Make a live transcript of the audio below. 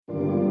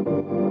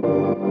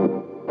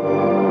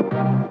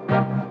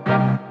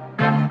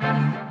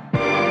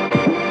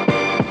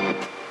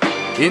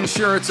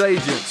Insurance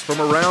agents from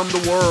around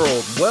the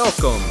world,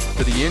 welcome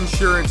to the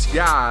Insurance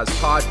Guys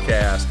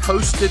podcast,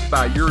 hosted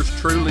by yours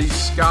truly,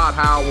 Scott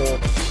Howell,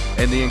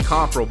 and the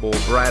incomparable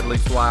Bradley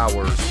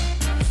Flowers.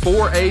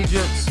 For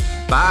agents,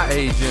 by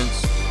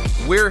agents,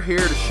 we're here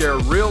to share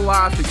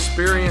real-life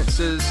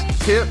experiences,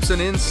 tips, and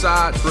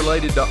insights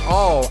related to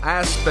all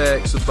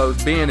aspects of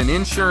both being an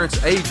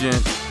insurance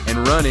agent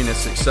and running a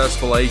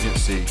successful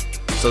agency.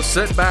 So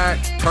sit back,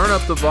 turn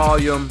up the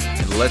volume,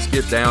 and let's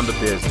get down to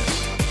business.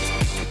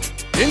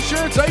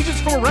 Insurance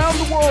agents from around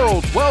the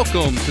world,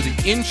 welcome to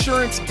the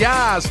Insurance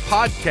Guys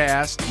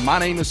podcast. My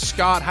name is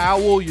Scott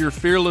Howell, your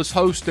fearless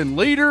host and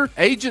leader,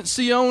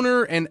 agency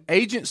owner, and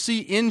agency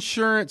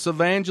insurance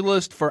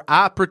evangelist for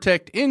I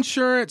Protect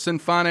Insurance and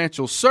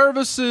Financial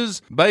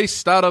Services,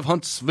 based out of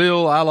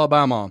Huntsville,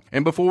 Alabama.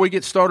 And before we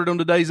get started on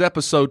today's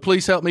episode,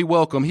 please help me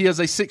welcome. He is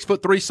a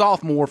 6'3"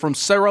 sophomore from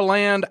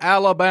Saraland,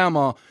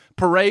 Alabama,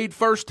 Parade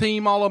First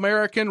Team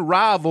All-American,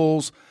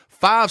 Rivals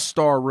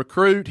 5-star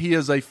recruit. He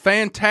is a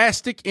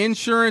fantastic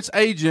insurance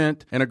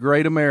agent and a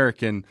great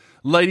American.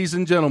 Ladies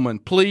and gentlemen,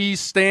 please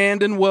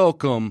stand and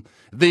welcome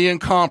the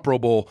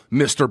incomparable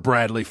Mr.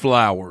 Bradley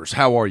Flowers.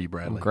 How are you,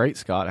 Bradley? I'm great,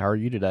 Scott. How are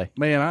you today?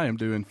 Man, I am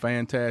doing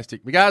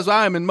fantastic. Guys,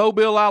 I am in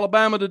Mobile,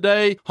 Alabama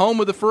today,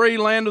 home of the free,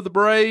 land of the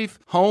brave,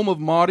 home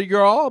of Mardi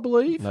Gras, I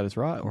believe. That is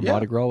right, where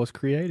Mardi Gras was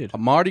created.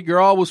 Mardi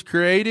Gras was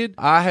created.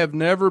 I have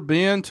never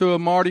been to a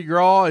Mardi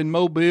Gras in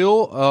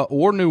Mobile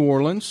or New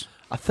Orleans.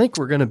 I think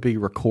we're going to be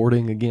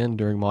recording again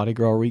during Mardi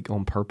Gras week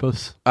on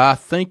purpose. I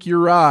think you're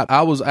right.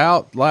 I was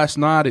out last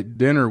night at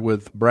dinner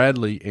with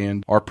Bradley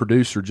and our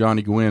producer,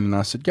 Johnny Gwynn, and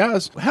I said,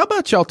 guys, how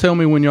about y'all tell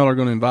me when y'all are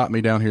going to invite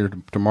me down here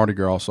to Mardi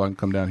Gras so I can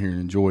come down here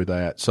and enjoy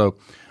that. So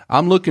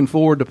I'm looking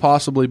forward to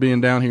possibly being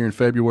down here in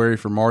February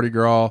for Mardi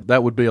Gras.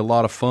 That would be a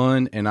lot of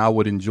fun, and I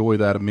would enjoy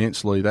that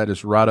immensely. That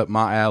is right up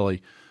my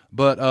alley.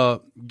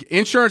 But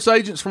insurance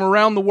agents from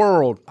around the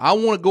world, I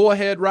want to go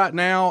ahead right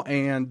now,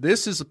 and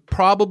this is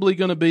probably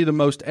going to be the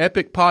most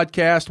epic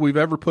podcast we've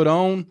ever put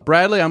on.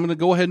 Bradley, I'm going to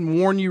go ahead and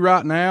warn you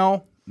right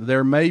now.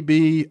 There may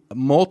be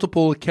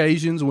multiple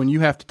occasions when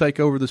you have to take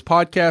over this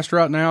podcast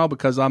right now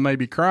because I may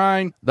be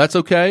crying. That's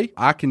okay.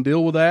 I can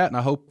deal with that, and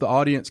I hope the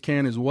audience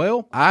can as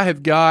well. I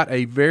have got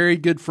a very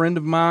good friend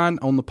of mine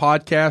on the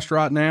podcast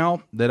right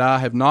now that I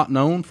have not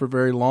known for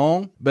very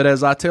long. But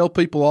as I tell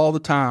people all the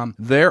time,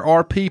 there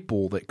are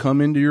people that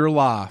come into your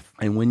life,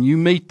 and when you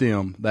meet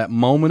them, that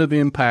moment of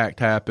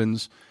impact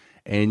happens,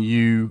 and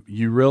you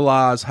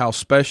realize how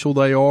special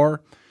they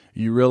are.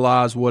 You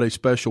realize what a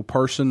special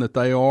person that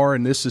they are,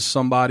 and this is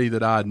somebody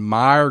that I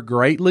admire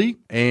greatly,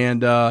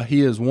 and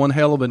he is one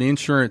hell of an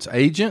insurance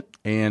agent,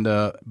 and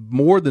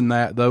more than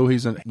that, though,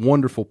 he's a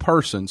wonderful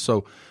person.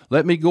 So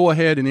let me go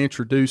ahead and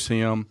introduce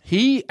him.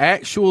 He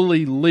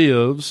actually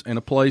lives in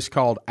a place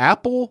called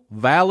Apple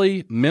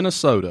Valley,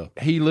 Minnesota.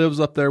 He lives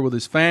up there with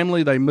his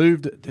family. They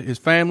moved his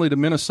family to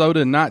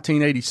Minnesota in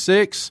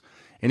 1986.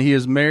 And he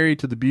is married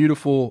to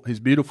his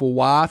beautiful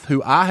wife,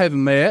 who I have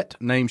met,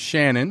 named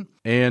Shannon.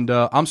 And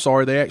I'm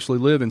sorry, they actually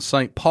live in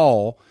St.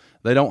 Paul.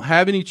 They don't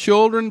have any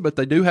children, but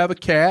they do have a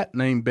cat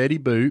named Betty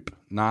Boop.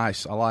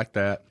 Nice, I like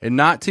that. In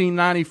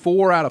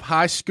 1994, out of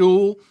high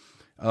school,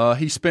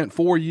 he spent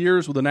 4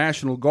 years with the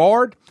National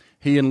Guard.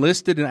 He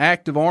enlisted in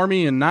active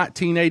Army in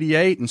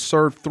 1988 and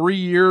served 3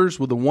 years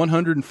with the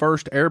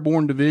 101st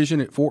Airborne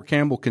Division at Fort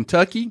Campbell,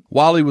 Kentucky.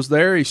 While he was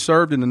there, he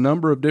served in a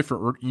number of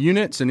different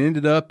units and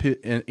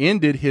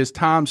ended his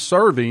time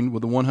serving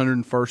with the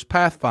 101st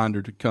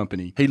Pathfinder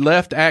Company. He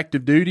left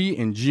active duty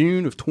in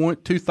June of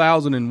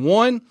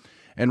 2001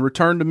 and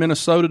returned to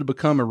Minnesota to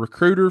become a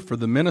recruiter for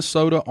the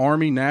Minnesota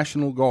Army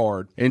National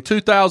Guard. In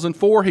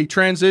 2004, he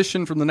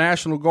transitioned from the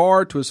National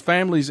Guard to his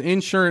family's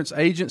insurance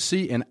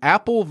agency in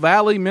Apple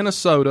Valley,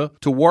 Minnesota,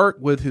 to work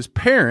with his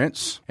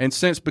parents, and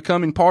since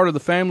becoming part of the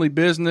family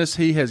business,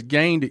 he has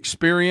gained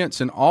experience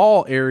in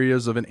all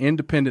areas of an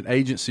independent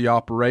agency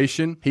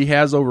operation. He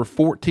has over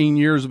 14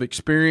 years of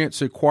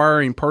experience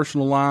acquiring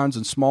personal lines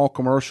and small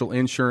commercial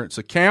insurance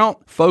account,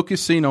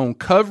 focusing on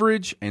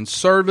coverage and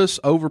service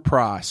over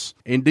price.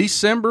 In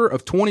December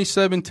of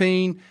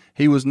 2017,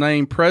 he was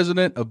named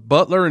president of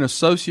Butler and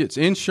Associates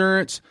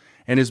Insurance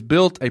and has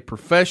built a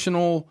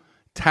professional,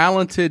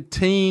 talented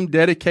team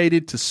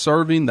dedicated to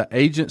serving the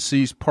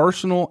agency's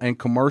personal and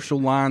commercial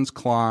lines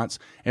clients.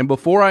 And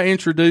before I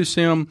introduce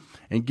him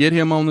and get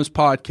him on this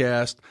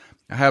podcast,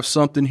 I have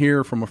something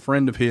here from a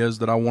friend of his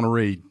that I want to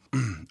read.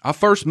 I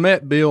first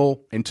met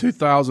Bill in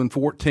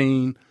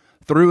 2014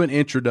 through an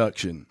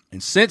introduction,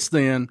 and since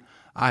then,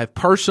 I have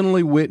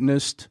personally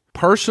witnessed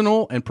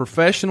personal and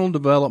professional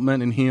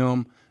development in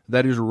him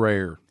that is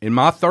rare. In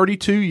my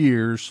 32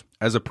 years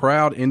as a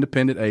proud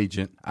independent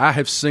agent, I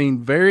have seen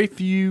very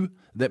few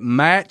that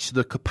match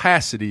the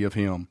capacity of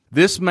him.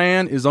 This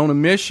man is on a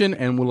mission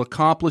and will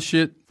accomplish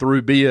it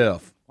through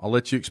BF. I'll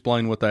let you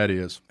explain what that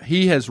is.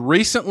 He has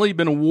recently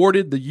been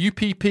awarded the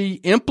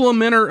UPP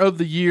Implementer of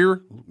the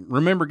Year.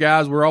 Remember,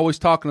 guys, we're always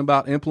talking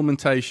about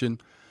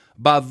implementation.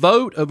 By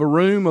vote of a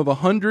room of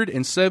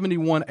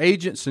 171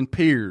 agents and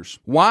peers.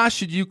 Why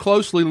should you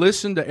closely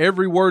listen to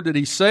every word that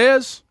he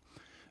says?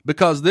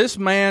 because this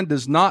man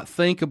does not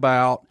think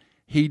about,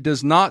 he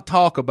does not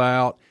talk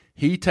about,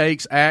 he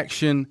takes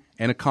action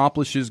and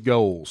accomplishes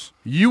goals.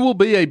 You will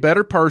be a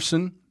better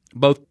person,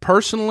 both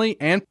personally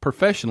and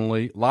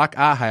professionally, like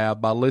I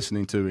have by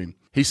listening to him.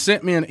 He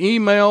sent me an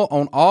email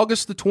on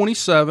August the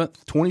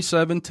 27th,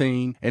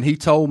 2017, and he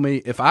told me,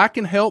 if I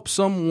can help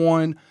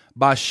someone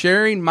by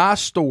sharing my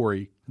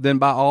story, then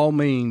by all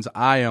means,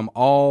 I am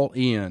all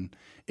in.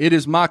 It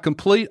is my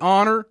complete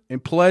honor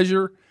and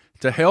pleasure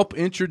to help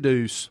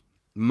introduce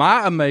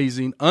my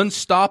amazing,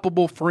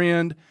 unstoppable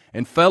friend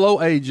and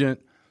fellow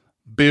agent,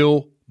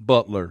 Bill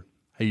Butler.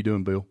 How you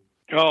doing, Bill?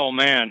 Oh,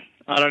 man.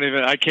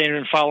 I can't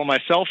even follow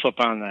myself up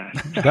on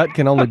that. That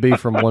can only be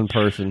from one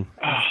person.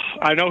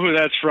 I know who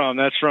that's from.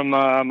 That's from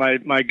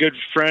my good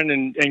friend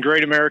and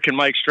great American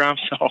Mike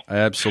Stromso.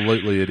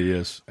 Absolutely it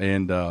is.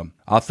 And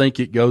I think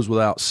it goes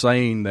without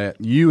saying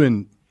that you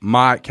and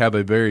Mike have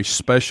a very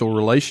special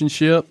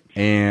relationship,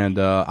 and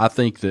I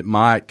think that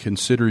Mike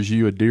considers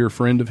you a dear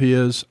friend of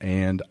his,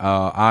 and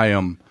I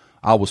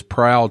was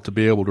proud to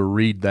be able to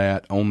read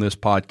that on this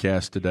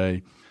podcast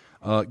today.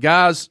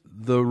 Guys,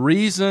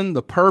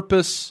 the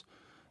purpose,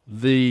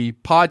 the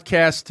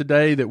podcast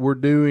today that we're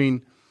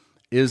doing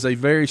is a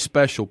very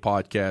special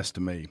podcast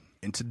to me.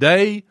 And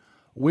today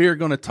we are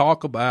going to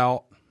talk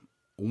about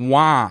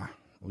why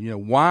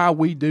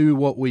we do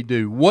what we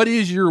do. What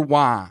is your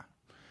why?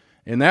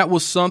 And that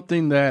was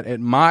something that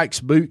at Mike's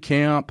boot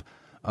camp,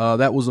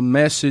 that was a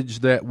message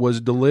that was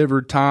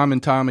delivered time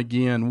and time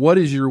again. What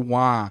is your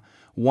why?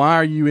 Why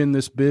are you in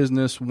this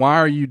business? Why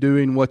are you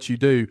doing what you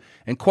do?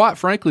 And quite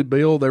frankly,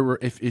 Bill,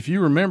 if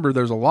you remember,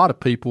 there's a lot of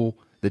people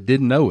that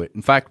didn't know it.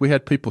 In fact, we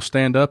had people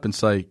stand up and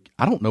say,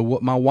 I don't know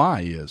what my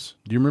why is.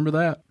 Do you remember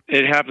that?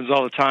 It happens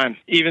all the time.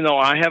 Even though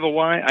I have a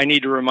why, I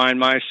need to remind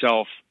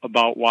myself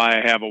about why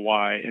I have a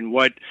why and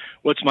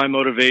what's my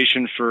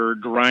motivation for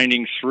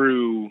grinding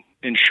through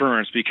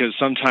insurance, because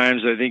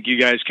sometimes I think you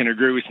guys can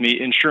agree with me,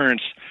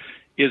 insurance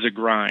is a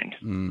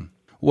grind.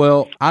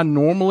 Well, I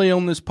normally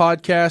on this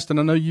podcast, and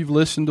I know you've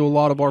listened to a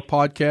lot of our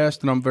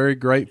podcasts, and I'm very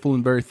grateful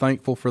and very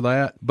thankful for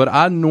that, but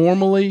I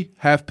normally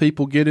have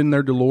people get in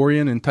their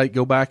DeLorean and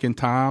go back in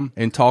time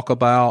and talk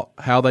about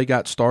how they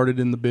got started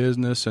in the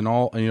business and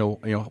all,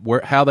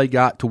 how they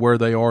got to where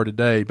they are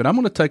today. But I'm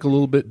going to take a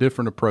little bit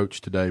different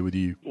approach today with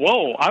you.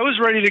 Whoa, I was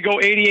ready to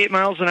go 88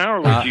 miles an hour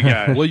with you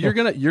guys. Well, you're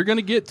going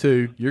to get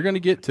to, but you're going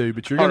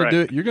to do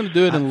it. You're going to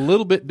do it in a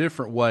little bit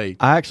different way.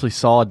 I actually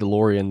saw a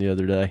DeLorean the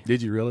other day.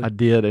 Did you really? I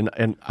did,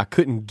 and I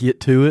couldn't get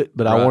to it,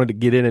 but right. I wanted to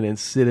get in it and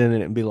sit in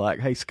it and be like,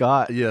 hey,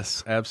 Scott.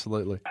 Yes,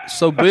 absolutely.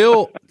 So,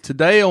 Bill,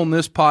 today on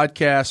this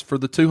podcast, for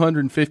the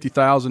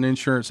 250,000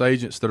 insurance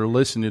agents that are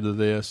listening to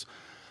this,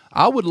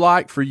 I would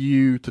like for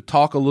you to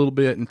talk a little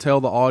bit and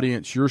tell the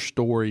audience your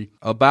story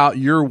about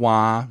your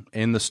why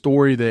and the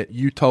story that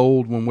you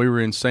told when we were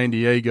in San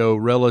Diego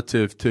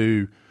relative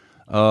to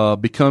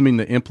becoming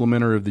the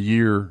implementer of the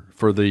year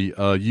for the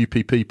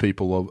UPP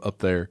people up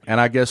there. And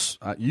I guess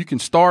you can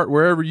start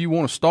wherever you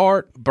want to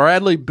start.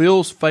 Bradley,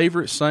 Bill's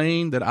favorite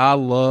saying that I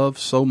love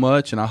so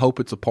much, and I hope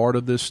it's a part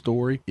of this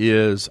story,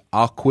 is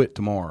I'll quit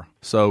tomorrow.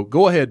 So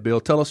go ahead, Bill.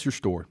 Tell us your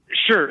story.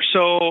 Sure.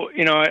 So,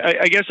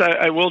 I guess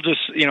I will just,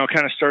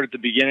 kind of start at the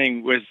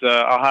beginning with,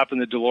 I'll hop in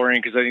the DeLorean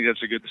because I think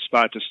that's a good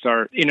spot to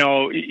start.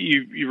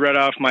 You read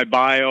off my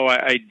bio.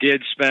 I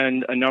did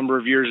spend a number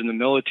of years in the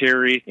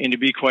military. And to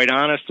be quite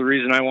honest, the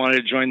reason I wanted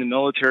to join the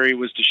military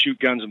was to shoot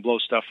guns and blow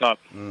stuff up.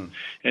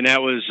 And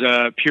that was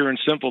pure and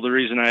simple. The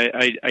reason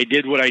I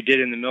did what I did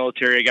in the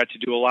military, I got to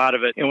do a lot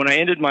of it. And when I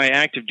ended my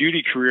active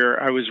duty career,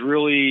 I was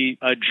really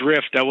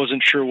adrift. I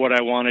wasn't sure what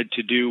I wanted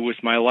to do with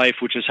my life,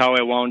 which is how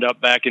I wound up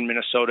back in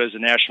Minnesota as a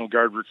National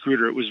Guard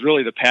recruiter. It was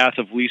really the path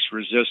of least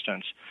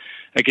resistance.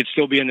 I could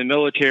still be in the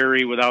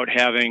military without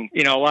having,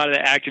 a lot of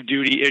the active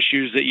duty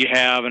issues that you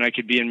have, and I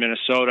could be in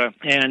Minnesota.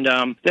 And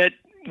that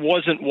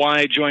wasn't why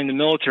I joined the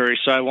military,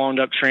 so I wound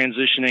up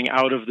transitioning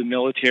out of the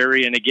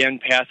military. And again,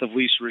 path of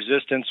least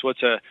resistance.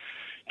 What's a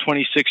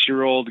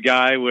 26-year-old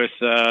guy with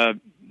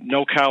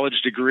no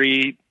college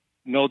degree,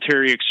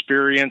 military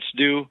experience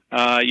do?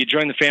 You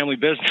join the family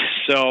business.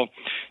 So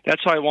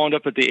that's how I wound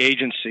up at the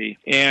agency.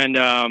 And,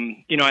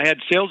 I had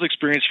sales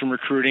experience from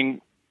recruiting,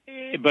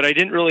 but I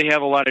didn't really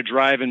have a lot of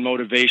drive and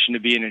motivation to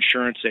be an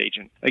insurance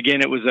agent.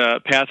 Again, it was a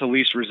path of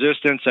least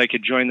resistance. I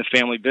could join the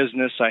family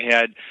business. I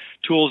had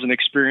tools and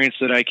experience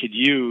that I could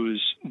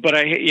use. But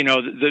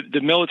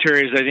the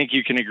military, as I think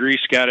you can agree,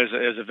 Scott, as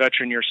a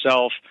veteran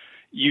yourself,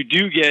 you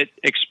do get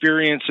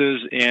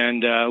experiences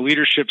and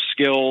leadership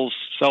skills,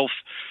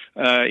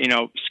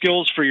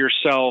 skills for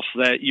yourself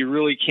that you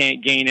really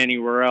can't gain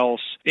anywhere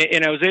else.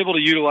 And I was able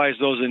to utilize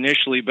those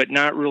initially, but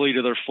not really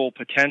to their full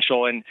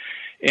potential.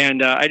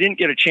 And I didn't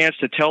get a chance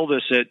to tell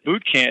this at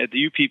boot camp, at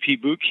the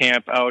UPP boot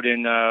camp out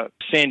in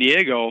San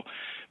Diego.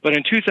 But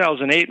in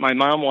 2008, my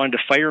mom wanted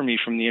to fire me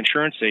from the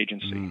insurance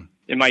agency.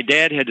 And my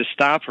dad had to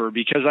stop her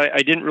because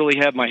I didn't really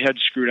have my head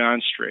screwed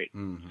on straight.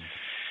 Mm-hmm.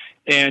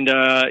 And,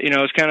 it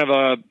was kind of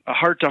a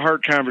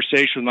heart-to-heart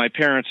conversation with my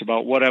parents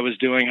about what I was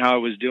doing, how I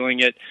was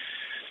doing it.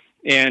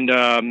 And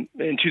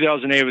in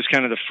 2008, it was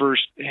kind of the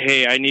first,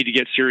 hey, I need to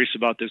get serious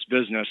about this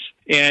business.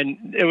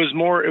 And it was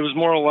more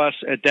or less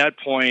at that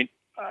point,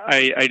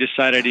 I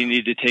decided I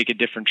needed to take a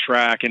different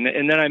track. And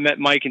then I met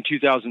Mike in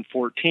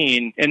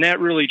 2014, and that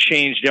really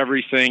changed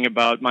everything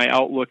about my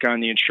outlook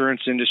on the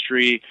insurance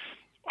industry,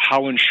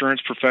 how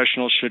insurance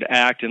professionals should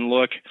act and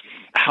look,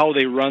 how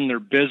they run their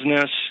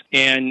business.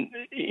 And,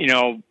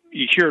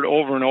 you hear it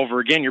over and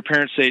over again. Your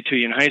parents say it to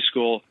you in high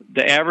school.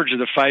 The average of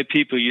the 5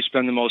 people you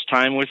spend the most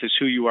time with is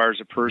who you are as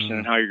a person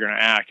and how you're going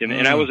to act.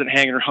 And I wasn't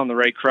hanging around the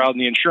right crowd in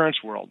the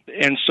insurance world.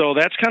 And so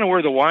that's kind of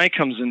where the why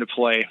comes into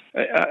play.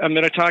 I'm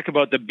going to talk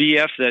about the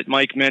BF that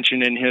Mike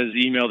mentioned in his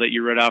email that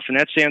you read off, and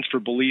that stands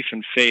for belief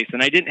and faith.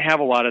 And I didn't have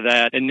a lot of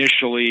that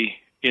initially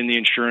in the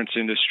insurance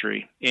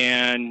industry,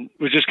 and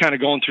was just kind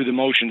of going through the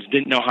motions,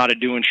 didn't know how to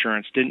do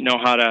insurance, didn't know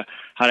how to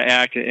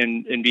act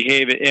and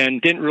behave, and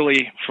didn't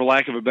really, for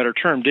lack of a better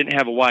term, didn't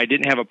have a why,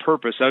 didn't have a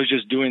purpose. I was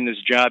just doing this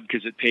job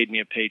because it paid me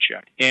a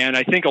paycheck. And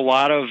I think a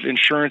lot of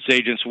insurance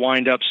agents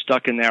wind up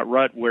stuck in that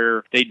rut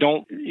where they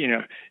don't,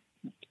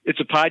 it's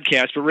a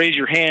podcast, but raise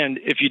your hand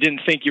if you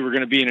didn't think you were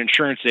going to be an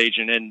insurance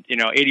agent, and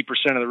 80%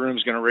 of the room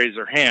is going to raise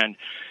their hand.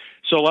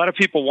 So a lot of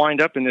people wind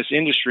up in this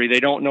industry.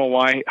 They don't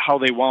know how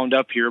they wound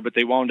up here, but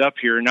they wound up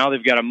here, and now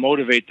they've got to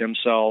motivate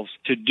themselves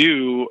to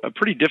do a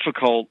pretty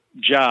difficult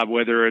job,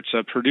 whether it's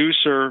a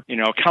producer,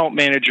 account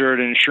manager at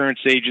an insurance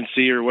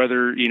agency, or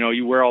whether,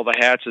 you wear all the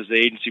hats as the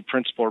agency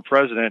principal or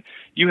president.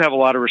 You have a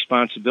lot of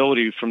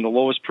responsibility from the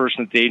lowest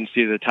person at the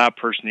agency to the top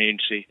person at the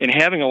agency. And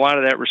having a lot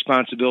of that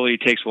responsibility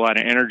takes a lot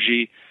of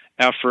energy,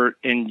 effort,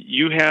 and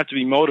you have to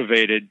be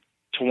motivated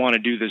to want to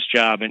do this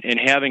job, and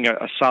having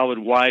a solid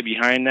why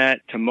behind that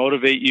to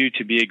motivate you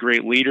to be a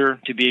great leader,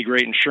 to be a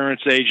great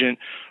insurance agent,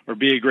 or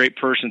be a great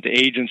person at the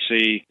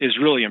agency is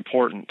really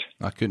important.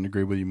 I couldn't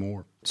agree with you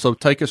more. So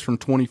take us from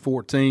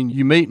 2014.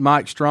 You meet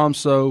Mike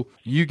Stromso.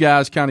 You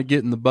guys kind of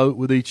get in the boat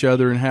with each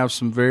other and have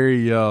some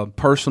very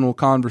personal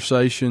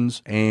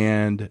conversations,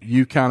 and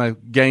you kind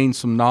of gain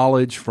some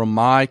knowledge from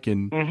Mike,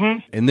 and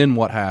then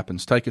what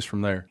happens? Take us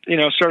from there.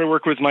 Started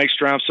working with Mike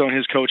Stromso and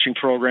his coaching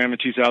program in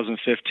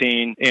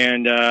 2015,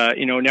 and,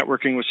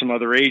 networking with some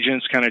other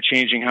agents, kind of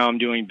changing how I'm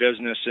doing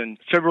business. In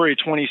February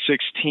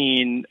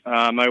 2016,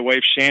 my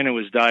wife Shannon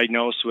was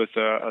diagnosed with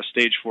a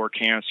stage 4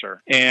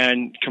 cancer,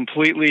 and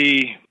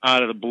completely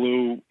out of the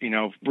blue,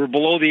 we're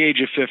below the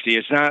age of 50.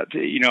 It's not,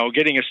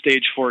 getting a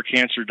stage 4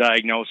 cancer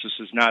diagnosis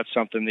is not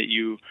something that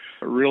you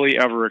really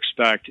ever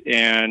expect.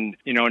 And,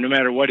 no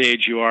matter what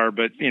age you are,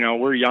 but,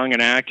 we're young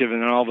and active,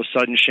 and then all of a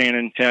sudden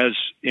Shannon has,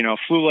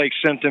 flu-like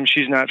symptoms.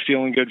 She's not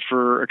feeling good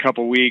for a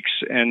couple weeks,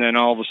 and then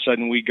all of a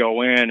sudden we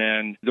go in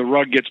and the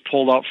rug gets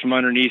pulled out from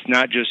underneath,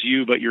 not just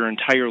you, but your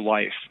entire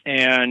life.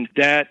 And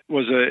that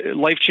was a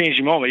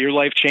life-changing moment. Your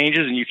life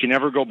changes, and you can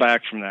never go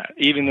back from that,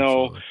 even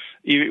though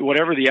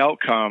whatever the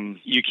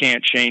outcome, you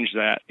can't change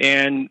that.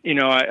 And,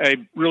 I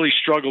really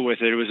struggled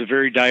with it. It was a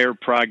very dire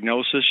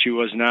prognosis. She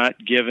was not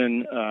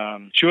given,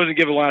 she wasn't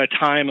given a lot of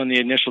time on the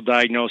initial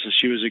diagnosis.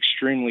 She was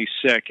extremely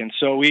sick. And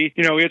so we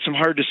had some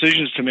hard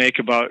decisions to make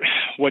about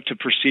what to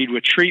proceed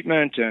with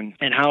treatment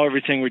and how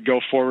everything would go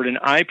forward. And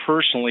I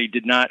personally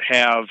did not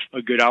have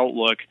a good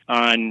outlook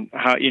on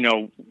how,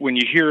 when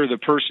you hear the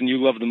person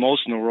you love the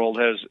most in the world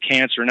has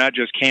cancer, not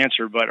just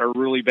cancer, but a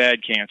really bad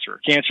cancer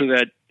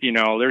that,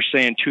 they're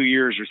saying 2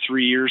 years or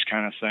 3 years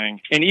kind of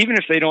thing. And even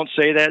if they don't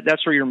say that,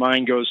 that's where your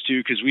mind goes to,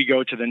 because we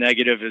go to the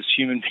negative as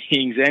human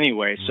beings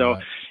anyway. So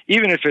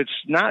even if it's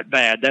not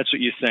bad, that's what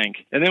you think.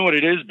 And then when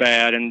it is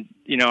bad, and,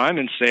 I'm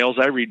in sales,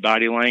 I read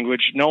body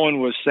language. No one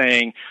was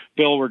saying,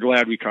 Bill, we're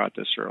glad we caught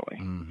this early.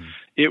 Mm-hmm.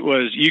 It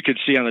was, you could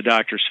see on the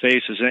doctor's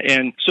faces.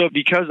 And so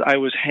because I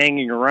was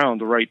hanging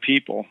around the right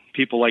people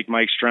like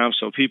Mike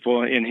Stromso,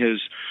 people in his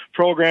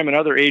program and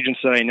other agents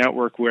that I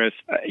network with,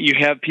 you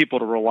have people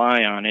to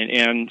rely on.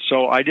 And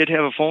so I did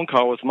have a phone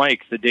call with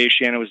Mike the day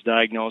Shannon was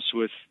diagnosed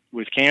with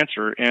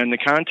cancer, and the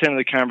content of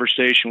the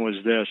conversation was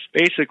this.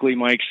 Basically,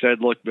 Mike said,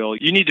 look, Bill,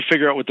 you need to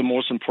figure out what the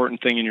most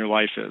important thing in your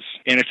life is.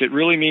 And if it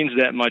really means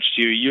that much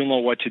to you, you'll know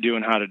what to do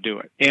and how to do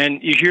it.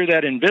 And you hear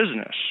that in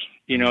business.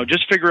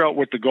 Just figure out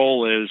what the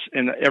goal is,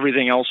 and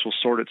everything else will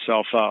sort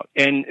itself out.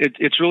 And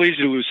it's really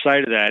easy to lose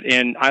sight of that.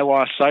 And I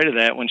lost sight of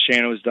that when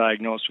Shannon was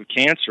diagnosed with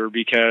cancer,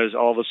 because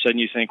all of a sudden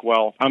you think,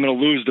 well, I'm going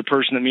to lose the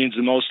person that means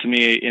the most to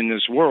me in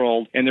this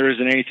world, and there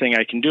isn't anything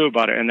I can do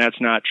about it. And that's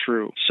not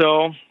true.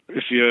 So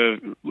if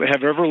you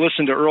have ever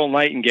listened to Earl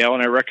Nightingale,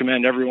 and I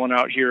recommend everyone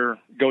out here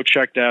go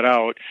check that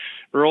out,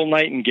 Earl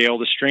Nightingale,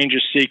 The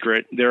Strangest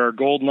Secret, there are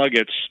gold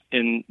nuggets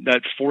in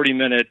that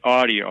 40-minute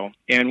audio.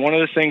 And one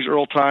of the things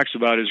Earl talks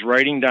about is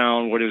writing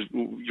down what is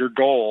your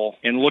goal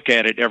and look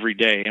at it every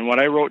day. And what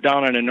I wrote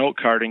down on a note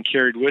card and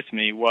carried with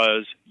me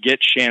was get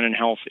Shannon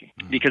healthy.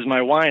 Because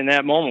my why in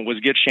that moment was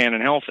get Shannon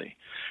healthy.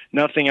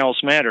 nothing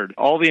else mattered.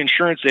 All the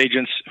insurance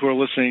agents who are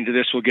listening to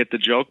this will get the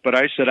joke, but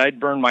I said I'd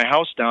burn my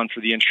house down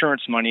for the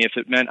insurance money if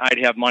it meant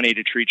I'd have money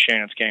to treat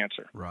Shannon's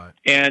cancer. Right.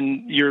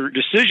 And your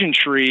decision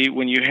tree,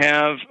 when you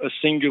have a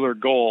singular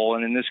goal,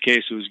 and in this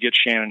case it was get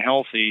Shannon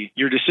healthy,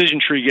 your decision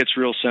tree gets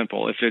real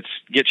simple. If it's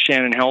get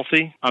Shannon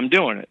healthy, I'm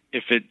doing it.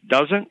 If it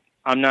doesn't,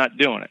 I'm not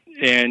doing it.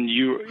 And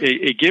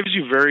it gives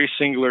you very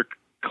singular,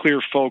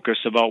 clear focus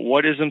about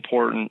what is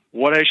important,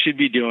 what I should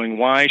be doing,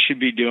 why I should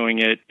be doing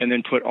it, and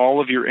then put all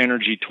of your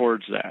energy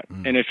towards that.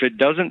 And if it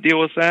doesn't deal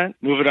with that,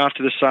 move it off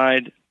to the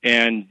side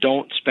and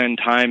don't spend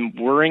time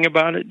worrying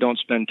about it. Don't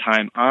spend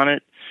time on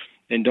it,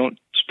 and don't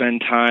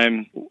spend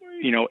time,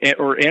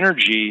 or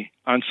energy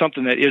on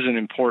something that isn't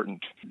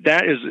important.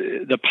 That is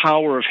the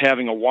power of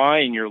having a why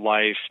in your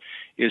life,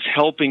 is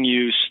helping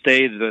you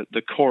stay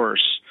the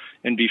course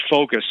and be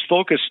focused.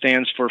 Focus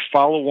stands for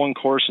follow one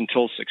course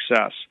until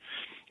success.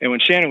 And when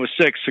Shannon was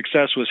sick,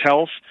 success was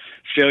health,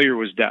 failure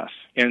was death.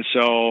 And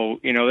so,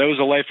 that was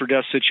a life or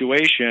death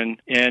situation.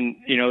 And,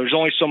 there's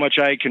only so much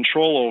I could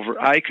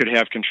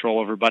have control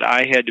over, but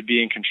I had to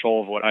be in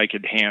control of what I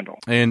could handle.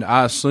 And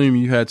I assume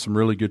you had some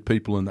really good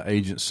people in the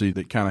agency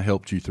that kind of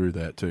helped you through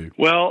that too.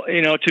 Well,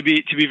 to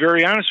be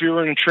very honest, we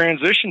were in a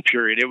transition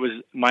period. It was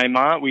my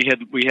mom. We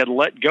had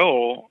let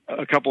go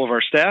a couple of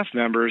our staff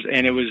members,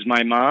 and it was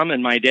my mom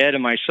and my dad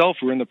and myself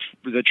who were in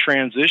the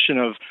transition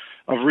of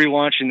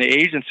relaunching the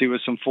agency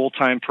with some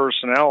full-time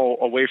personnel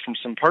away from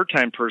some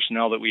part-time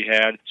personnel that we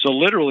had. So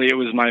literally it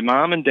was my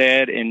mom and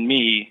dad and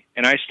me,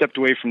 and I stepped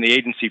away from the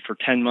agency for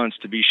 10 months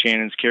to be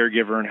Shannon's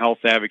caregiver and health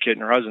advocate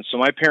and her husband. So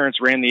my parents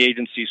ran the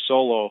agency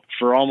solo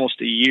for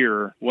almost a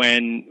year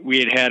when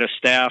we had a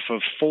staff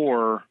of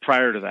 4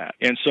 prior to that.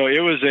 And so it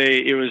was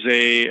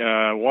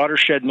a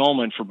watershed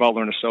moment for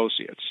Butler and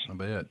Associates. I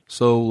bet.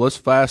 So let's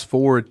fast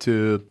forward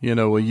to,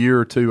 a year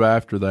or two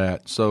after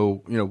that.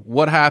 So,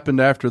 what happened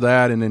after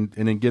that, and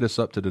then get us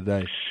up to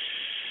today?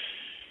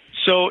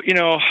 So,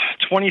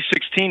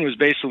 2016 was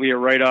basically a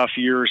write-off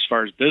year as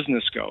far as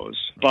business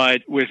goes.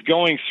 But with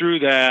going through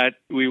that,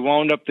 we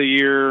wound up the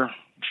year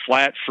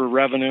flat for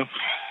revenue,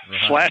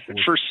 flat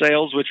for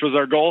sales, which was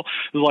our goal.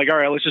 It was like, all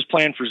right, let's just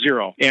plan for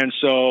 0. And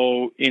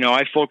so,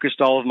 I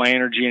focused all of my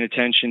energy and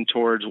attention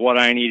towards what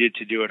I needed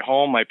to do at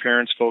home. My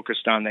parents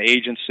focused on the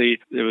agency.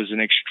 It was an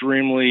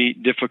extremely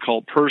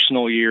difficult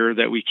personal year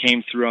that we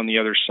came through on the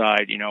other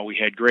side. We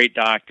had great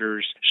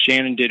doctors.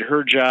 Shannon did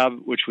her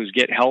job, which was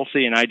get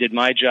healthy, and I did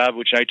my job,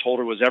 which I told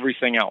her was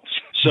everything else.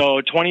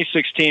 So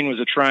 2016 was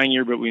a trying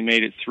year, but we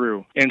made it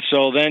through. And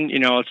so then,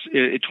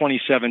 it's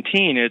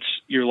 2017, it's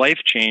your life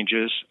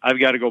changes. I've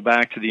got to go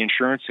back to the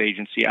insurance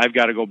agency. I've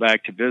got to go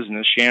back to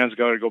business. Shannon's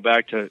got to go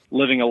back to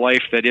living a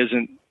life that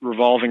isn't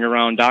revolving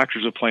around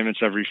doctor's appointments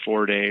every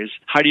 4 days.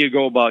 How do you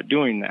go about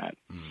doing that?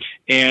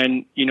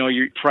 And,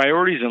 your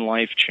priorities in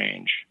life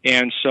change.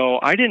 And so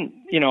I didn't,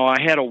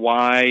 I had a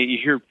why. You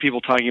hear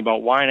people talking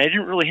about why, and I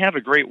didn't really have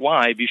a great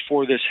why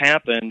before this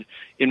happened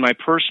in my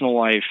personal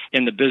life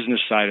in the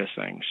business side of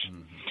things.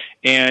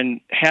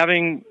 And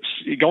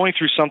going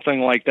through something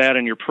like that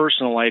in your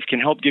personal life can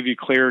help give you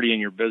clarity in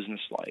your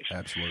business life.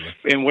 Absolutely.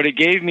 And what it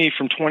gave me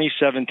from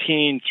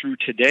 2017 through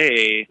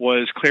today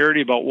was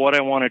clarity about what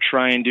I want to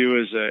try and do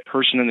as a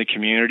person in the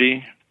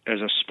community, as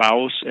a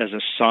spouse, as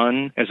a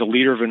son, as a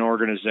leader of an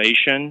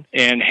organization,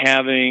 and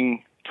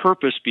having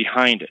purpose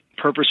behind it.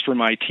 Purpose for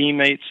my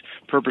teammates,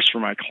 purpose for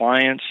my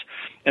clients.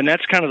 And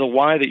that's kind of the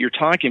why that you're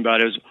talking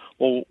about is,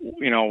 well,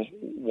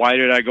 why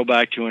did I go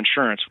back to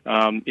insurance?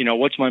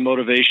 What's my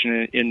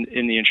motivation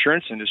in the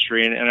insurance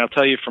industry? And I'll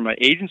tell you from an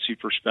agency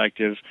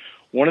perspective,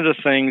 one of the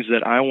things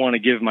that I want to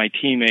give my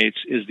teammates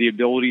is the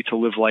ability to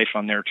live life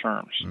on their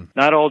terms.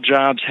 Not all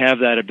jobs have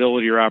that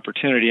ability or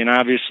opportunity. And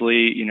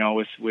obviously,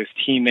 with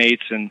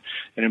teammates and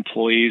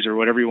employees or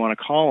whatever you want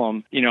to call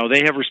them,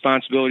 they have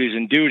responsibilities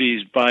and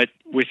duties. But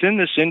within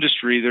this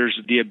industry, there's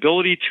the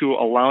ability to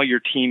allow your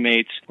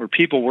teammates or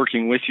people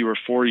working with you or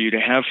for you to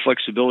have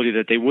flexibility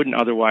that they wouldn't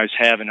otherwise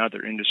have in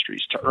other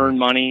industries, to earn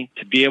money,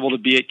 to be able to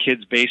be at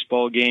kids'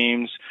 baseball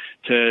games,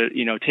 to,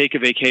 take a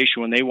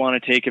vacation when they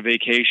want to take a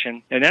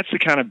vacation. And that's the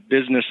kind of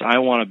business I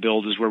want to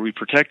build, is where we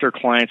protect our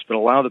clients, but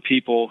allow the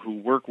people who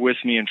work with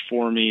me and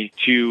for me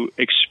to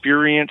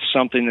experience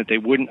something that they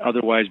wouldn't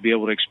otherwise be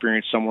able to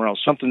experience somewhere else,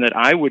 something that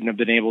I wouldn't have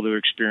been able to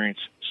experience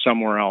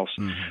somewhere else.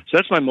 So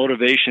that's my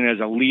motivation as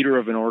a leader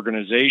of an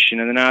organization.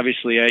 And then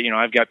obviously,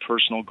 I've got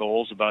personal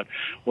goals about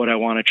what I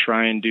want to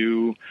try and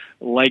do.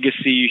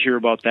 Legacy, you hear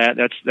about that.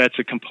 That's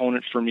a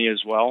component for me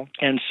as well.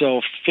 And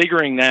so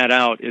figuring that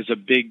out is a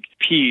big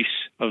piece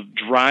of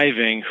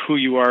driving who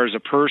you are as a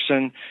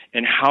person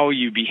and how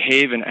you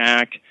behave and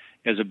act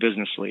as a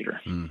business leader.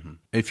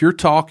 If you're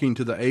talking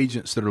to the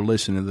agents that are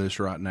listening to this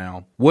right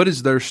now, what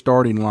is their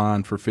starting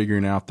line for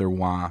figuring out their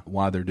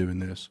why they're doing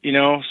this?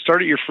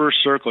 Start at your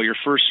first circle. Your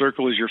first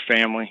circle is your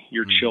family,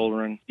 your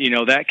children.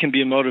 That can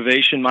be a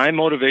motivation. My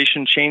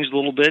motivation changed a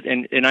little bit,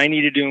 and I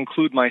needed to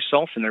include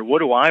myself in there. What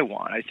do I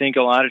want? I think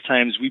a lot of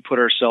times we put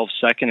ourselves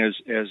second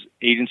as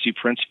agency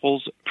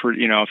principals.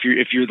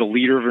 If you're the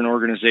leader of an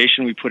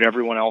organization, we put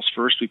everyone else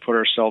first. We put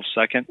ourselves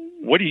second.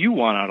 What do you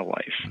want out of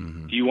life?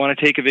 Mm-hmm. Do you want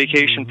to take a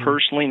vacation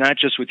personally, not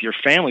just with your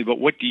family, but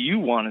what do you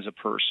want as a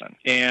person?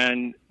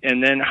 And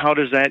then how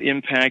does that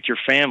impact your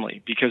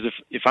family? Because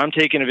if I'm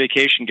taking a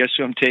vacation, guess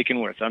who I'm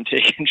taking with? I'm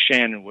taking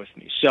Shannon with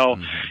me. So,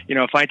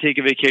 if I take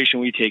a vacation,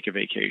 we take a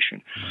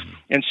vacation.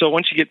 And so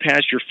once you get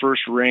past your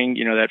first ring,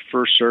 that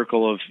first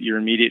circle of your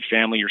immediate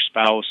family, your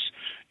spouse,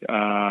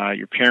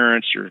 your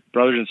parents, your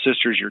brothers and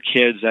sisters, your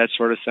kids, that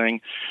sort of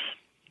thing,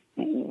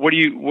 what are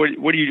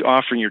you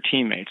offering your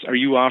teammates? Are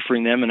you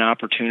offering them an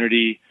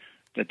opportunity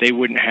that they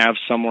wouldn't have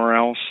somewhere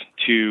else,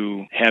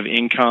 to have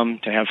income,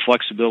 to have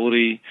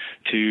flexibility,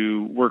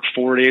 to work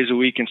 4 days a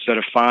week instead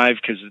of 5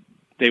 because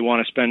they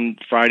want to spend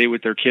Friday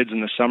with their kids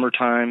in the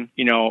summertime,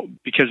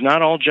 because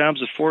not all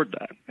jobs afford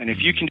that. And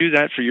if you can do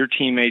that for your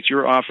teammates,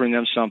 you're offering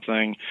them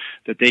something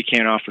that they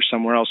can't offer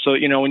somewhere else. So,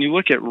 when you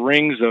look at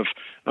rings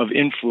of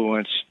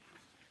influence,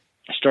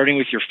 starting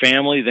with your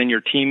family, then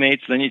your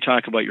teammates, then you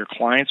talk about your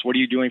clients. What are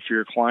you doing for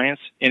your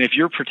clients? And if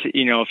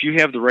if you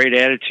have the right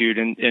attitude,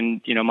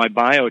 and my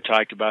bio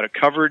talked about it,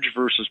 coverage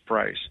versus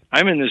price.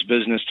 I'm in this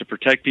business to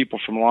protect people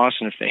from loss,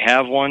 and if they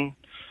have one,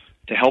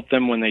 to help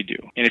them when they do.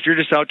 And if you're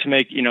just out to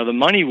make, the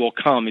money will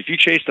come. If you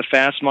chase the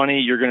fast money,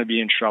 you're going to be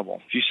in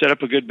trouble. If you set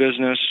up a good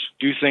business,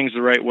 do things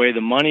the right way,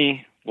 the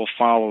money will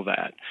follow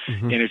that.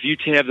 Mm-hmm. And if you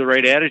have the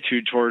right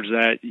attitude towards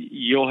that,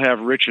 you'll have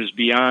riches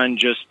beyond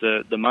just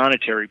the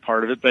monetary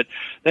part of it. But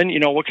then,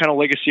 what kind of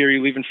legacy are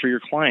you leaving for your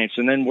clients?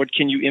 And then what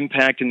can you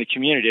impact in the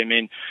community? I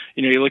mean,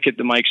 you look at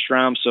the Mike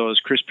Stromsos,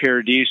 Chris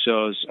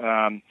Paradisos,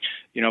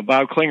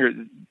 Bob Klinger.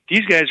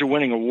 These guys are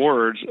winning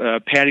awards.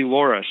 Patty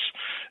Loris.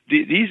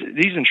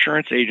 These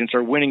insurance agents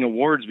are winning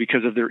awards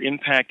because of their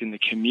impact in the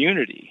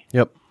community.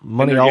 Yep.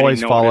 Money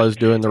always follows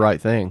doing the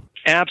right thing.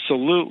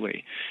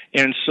 Absolutely.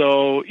 And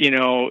so,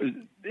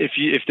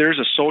 if there's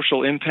a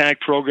social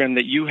impact program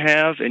that you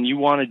have and you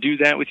want to do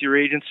that with your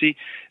agency,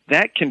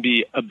 that can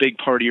be a big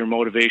part of your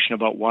motivation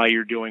about why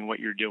you're doing what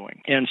you're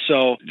doing. And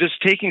so just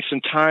taking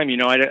some time,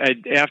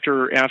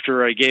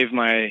 after I gave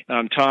my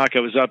talk, I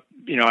was up,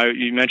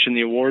 you mentioned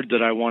the award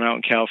that I won out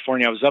in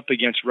California. I was up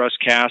against Russ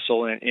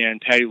Castle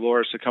and Patty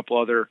Loris, a couple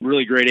other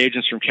really great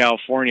agents from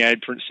California. I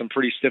had some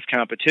pretty stiff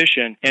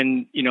competition,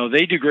 and,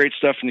 they do great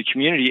stuff in the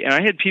community. And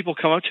I had people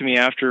come up to me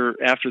after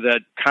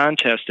that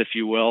contest, if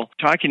you will,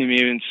 talking to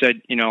me and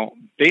said,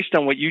 based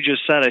on what you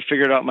just said, I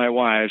figured out my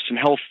why. I have some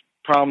health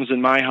problems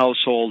in my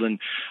household, and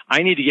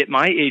I need to get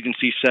my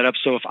agency set up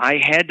so if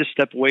I had to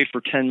step away for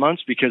 10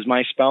 months because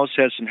my spouse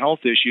has some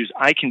health issues,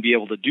 I can be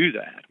able to do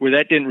that, where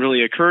that didn't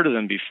really occur to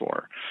them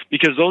before,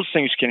 because those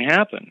things can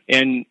happen.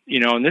 And,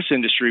 in this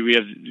industry, we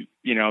have,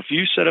 if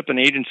you set up an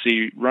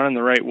agency running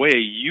the right way,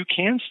 you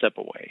can step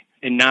away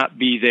and not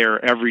be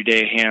there every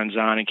day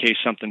hands-on in case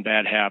something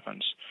bad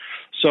happens.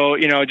 So,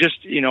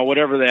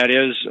 whatever that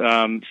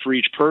is for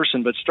each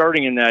person, but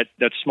starting in that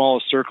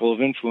smallest circle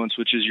of influence,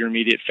 which is your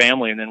immediate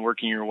family, and then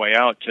working your way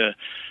out to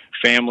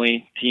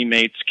family,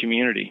 teammates,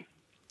 community.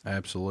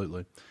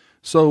 Absolutely.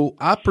 So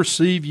I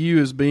perceive you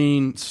as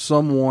being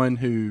someone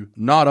who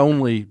not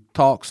only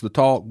talks the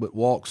talk, but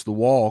walks the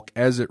walk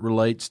as it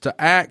relates to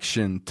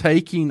action,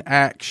 taking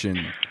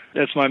action.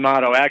 That's my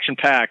motto,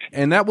 action-packed.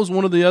 And that was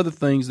one of the other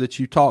things that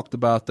you talked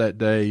about that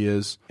day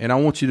and I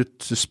want you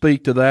to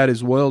speak to that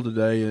as well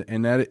today,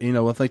 and that,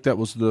 I think that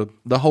was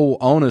the whole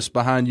onus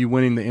behind you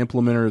winning the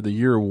Implementer of the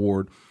Year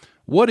award.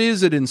 What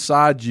is it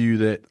inside you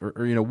that,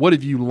 or what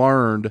have you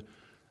learned,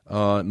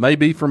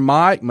 maybe from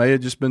Mike, may have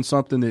just been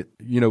something that,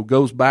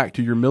 goes back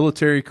to your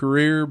military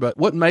career, but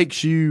what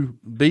makes you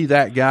be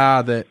that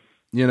guy that,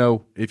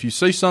 if you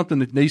see something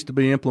that needs to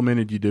be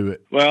implemented, you do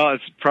it? Well,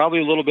 it's probably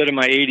a little bit of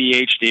my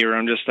ADHD, where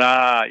I'm just,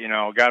 got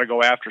to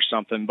go after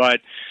something.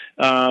 But,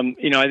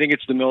 I think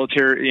it's the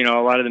military,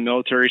 a lot of the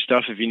military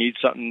stuff. If you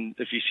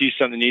see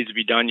something that needs to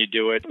be done, you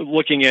do it.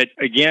 Looking at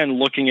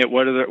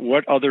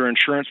what other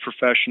insurance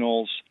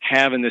professionals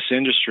have in this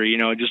industry.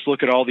 Just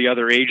look at all the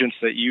other agents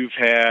that you've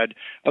had,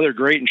 other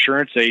great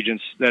insurance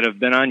agents that have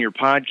been on your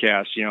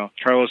podcast,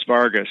 Carlos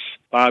Vargas,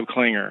 Bob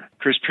Klinger,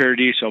 Chris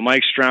Paradiso,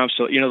 Mike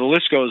Stromso, the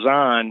list goes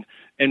on.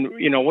 And,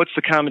 what's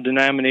the common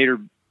denominator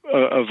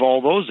of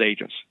all those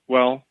agents?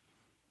 Well,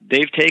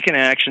 they've taken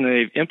action and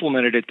they've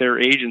implemented at their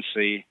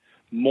agency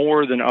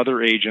more than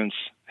other agents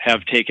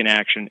have taken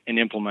action and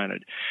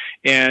implemented.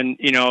 And,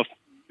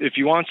 if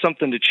you want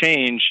something to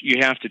change, you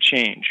have to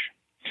change.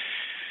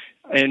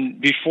 And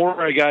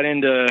before I got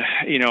into,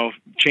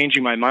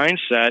 changing my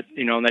mindset,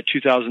 in that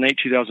 2008,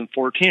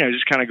 2014, I was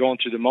just kind of going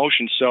through the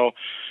motions. So,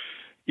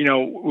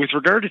 with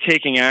regard to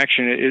taking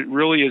action, it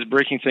really is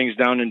breaking things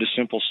down into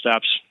simple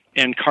steps.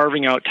 and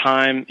carving out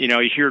time. You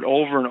hear it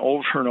over and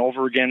over and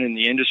over again in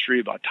the industry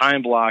about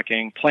time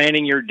blocking,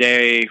 planning your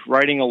day,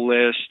 writing a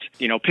list,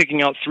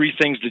 picking out 3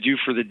 things to do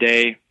for the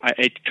day.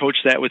 I coach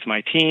that with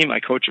my team. I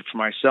coach it for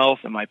myself.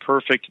 Am I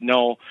perfect?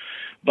 No.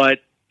 But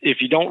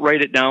if you don't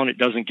write it down, it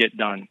doesn't get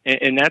done.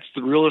 And that's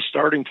the realest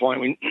starting point.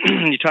 When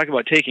you talk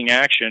about taking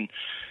action,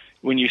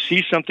 when you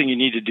see something you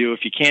need to do,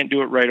 if you can't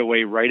do it right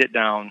away, write it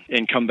down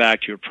and come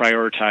back to it,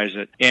 prioritize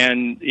it.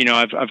 And,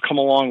 I've come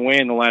a long way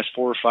in the last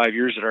 4 or 5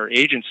 years at our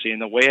agency, and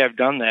the way I've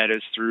done that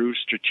is through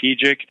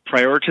strategic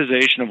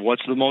prioritization of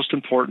what's the most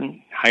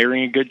important,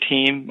 hiring a good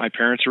team. My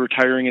parents are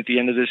retiring at the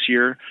end of this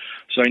year,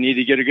 so I need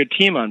to get a good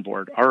team on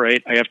board. All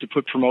right, I have to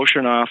put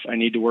promotion off. I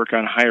need to work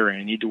on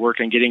hiring. I need to work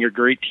on getting a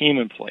great team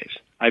in place.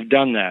 I've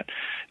done that.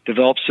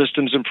 Develop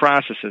systems and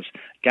processes.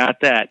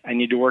 Got that. I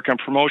need to work on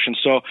promotion.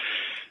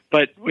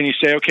 But when you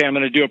say, okay, I'm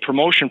going to do a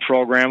promotion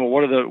program, well,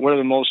 what are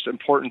the most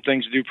important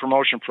things to do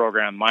promotion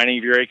program? Mining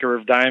of your acre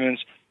of diamonds.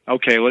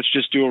 Okay, let's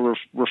just do a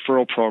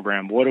referral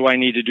program. What do I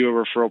need to do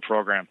a referral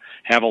program?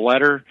 Have a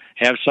letter,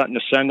 have something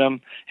to send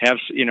them,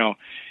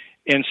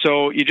 and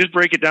so you just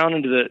break it down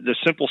into the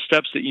simple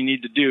steps that you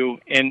need to do.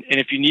 And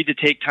if you need to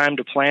take time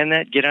to plan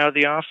that, get out of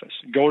the office.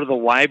 Go to the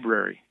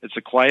library. It's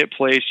a quiet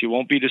place. You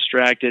won't be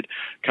distracted.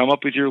 Come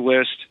up with your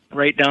list.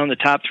 Write down the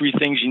top 3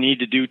 things you need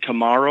to do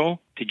tomorrow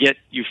to get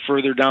you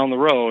further down the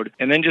road,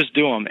 and then just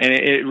do them. And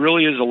it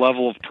really is a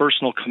level of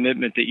personal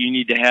commitment that you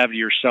need to have to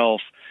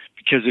yourself,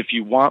 because if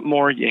you want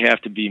more, you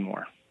have to be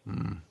more.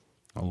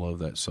 I love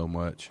that so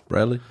much.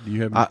 Bradley, do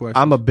you have any questions?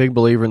 I'm a big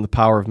believer in the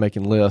power of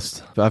making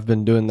lists. I've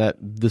been doing that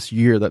this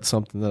year. That's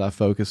something that I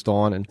focused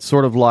on. And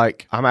sort of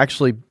like,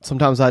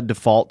 sometimes I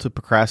default to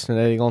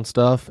procrastinating on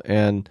stuff,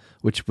 and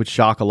which would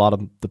shock a lot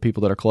of the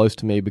people that are close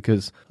to me,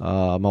 because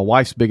my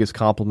wife's biggest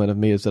compliment of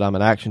me is that I'm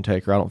an action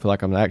taker. I don't feel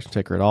like I'm an action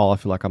taker at all. I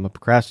feel like I'm a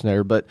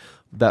procrastinator. But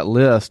that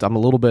list, I'm a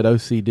little bit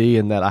OCD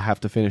in that I have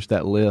to finish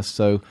that list.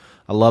 So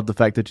I love the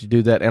fact that you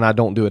do that, and I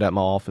don't do it at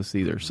my office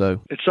either.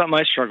 So it's something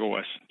I struggle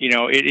with.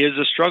 It is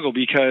a struggle,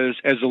 because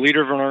as the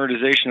leader of an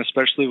organization,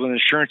 especially with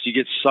insurance, you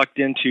get sucked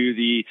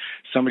into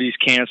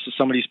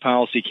somebody's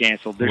policy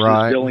canceled. There's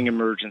this billing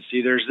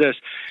emergency. There's this.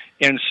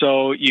 And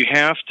so you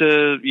have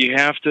to,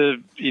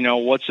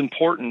 what's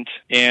important,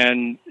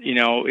 and,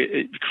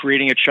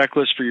 creating a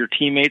checklist for your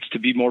teammates to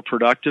be more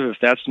productive. If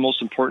that's the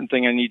most important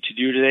thing I need to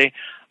do today,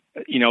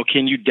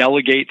 can you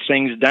delegate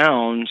things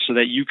down so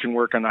that you can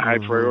work on the high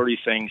priority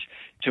things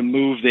to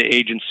move the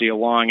agency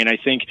along? And I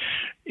think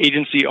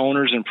agency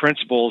owners and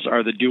principals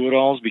are the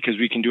do-it-alls, because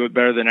we can do it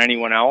better than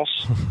anyone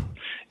else.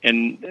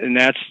 and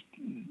that's,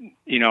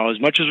 as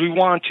much as we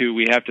want to,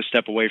 we have to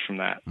step away from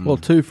that. Well,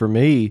 too, for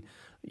me,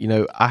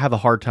 I have a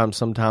hard time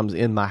sometimes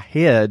in my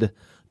head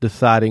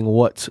deciding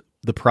what's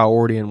the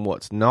priority and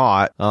what's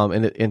not.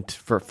 And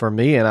for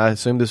me, and I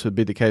assume this would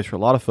be the case for a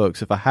lot of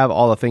folks, if I have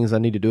all the things I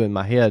need to do in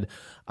my head,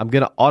 I'm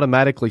going to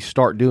automatically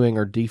start doing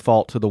or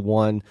default to the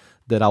one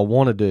that I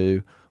want to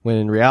do, when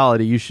in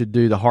reality, you should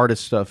do the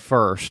hardest stuff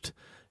first.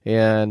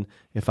 And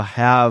if I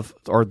have,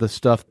 or the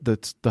stuff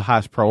that's the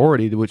highest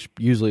priority, which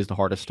usually is the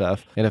hardest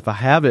stuff, and if I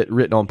have it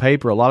written on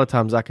paper, a lot of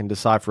times I can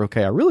decipher,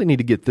 okay, I really need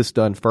to get this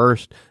done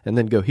first, and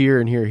then go here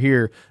and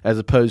here, as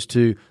opposed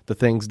to the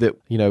things that,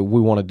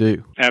 we want to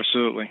do.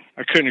 Absolutely.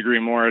 I couldn't agree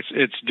more.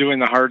 It's doing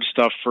the hard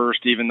stuff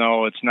first, even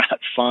though it's not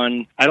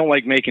fun. I don't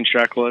like making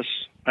checklists.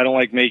 I don't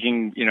like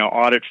making,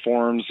 audit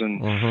forms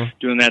and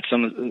doing that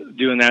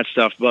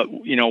stuff. But,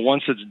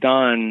 once it's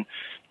done,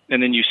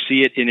 and then you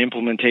see it in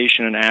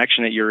implementation and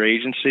action at your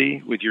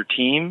agency with your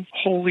team,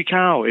 holy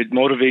cow, it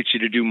motivates you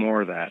to do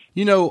more of that.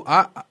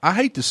 I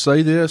hate to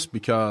say this,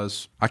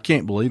 because I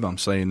can't believe I'm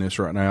saying this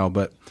right now,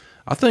 but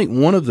I think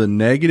one of the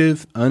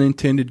negative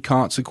unintended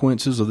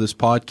consequences of this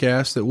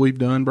podcast that we've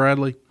done,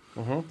 Bradley,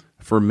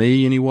 for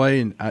me anyway,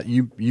 and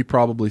you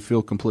probably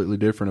feel completely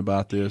different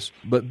about this,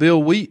 but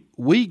Bill,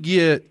 we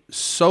get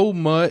so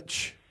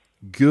much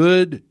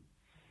good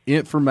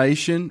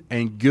information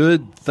and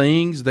good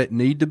things that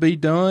need to be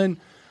done.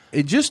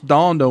 It just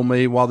dawned on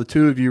me while the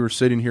two of you were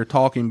sitting here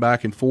talking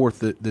back and forth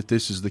that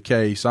this is the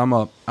case. I'm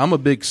a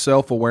big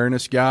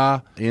self-awareness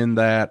guy, in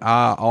that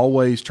I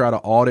always try to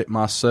audit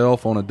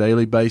myself on a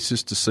daily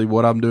basis to see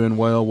what I'm doing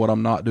well, what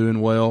I'm not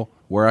doing well,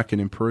 where I can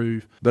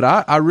improve. But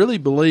I really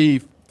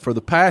believe for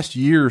the past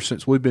year,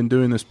 since we've been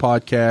doing this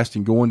podcast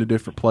and going to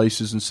different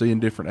places and seeing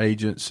different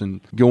agents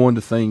and going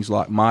to things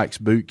like Mike's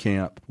Boot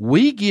Camp,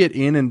 we get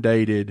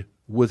inundated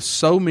with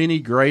so many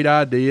great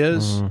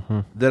ideas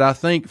that I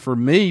think, for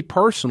me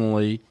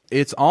personally,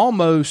 it's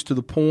almost to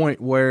the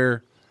point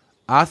where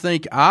I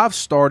think I've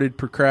started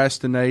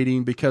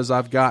procrastinating, because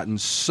I've gotten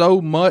so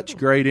much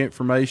great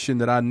information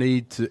that I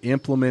need to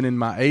implement in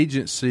my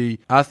agency.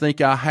 I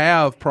think I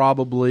have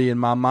probably in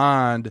my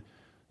mind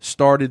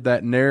started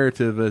that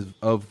narrative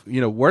of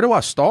where do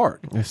I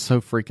start? It's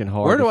so freaking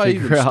hard. Where do I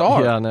even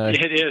start? Yeah, I know.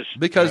 It is.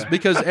 Because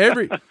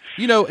every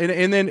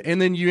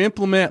and then you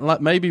implement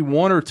like maybe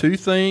one or two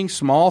things,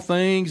 small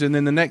things, and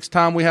then the next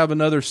time we have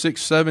another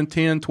 6, 7,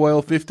 10,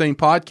 12, 15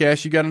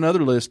 podcasts, you got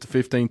another list of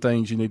 15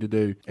 things you need to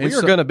do. And we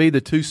are going to be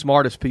the two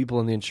smartest people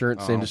in the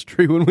insurance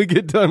industry when we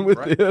get done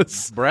with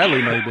this.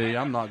 Bradley may be.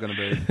 I'm not going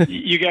to be.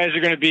 You guys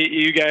are going to be.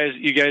 You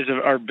guys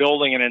are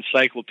building an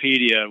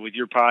encyclopedia with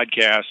your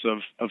podcast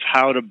of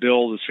how to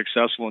build a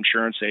successful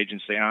insurance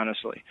agency.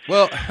 Honestly,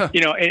 well,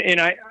 and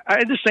I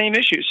had the same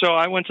issue. So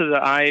I went to the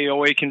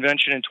IAOA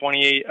convention in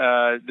 28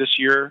 this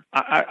year.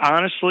 I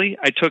honestly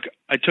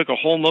took a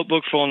whole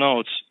notebook full of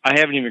notes. I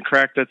haven't even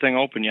cracked that thing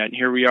open yet. And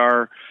here we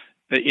are,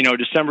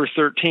 December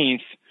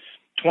 13th,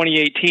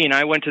 2018.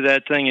 I went to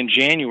that thing in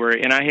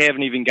January, and I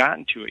haven't even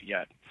gotten to it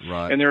yet.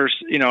 Right. And there's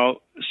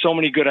so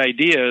many good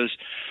ideas.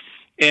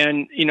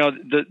 And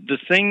the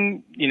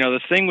thing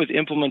with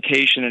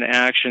implementation and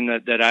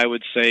action that I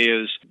would say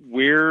is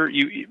where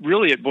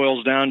it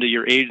boils down to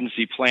your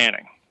agency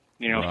planning.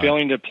 Right.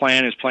 Failing to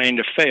plan is planning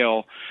to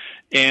fail.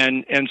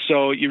 And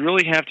so you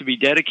really have to be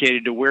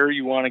dedicated to where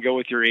you want to go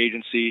with your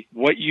agency,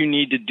 what you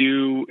need to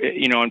do,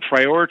 and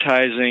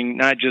prioritizing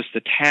not just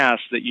the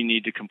tasks that you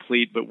need to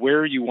complete, but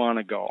where you want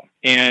to go.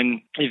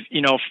 And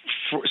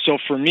so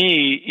for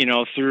me,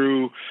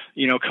 through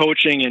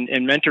coaching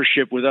and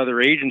mentorship with other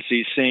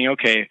agencies, saying,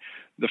 okay,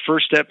 the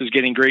first step is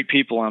getting great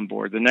people on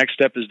board. The next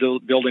step is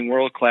building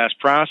world-class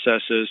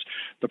processes.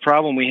 The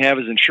problem we have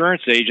as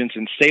insurance agents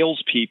and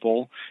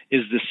salespeople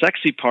is the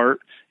sexy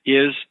part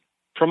is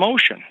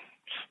promotion.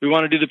 We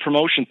want to do the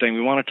promotion thing.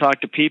 We want to talk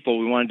to people.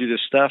 We want to do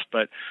this stuff,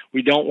 but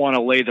we don't want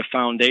to lay the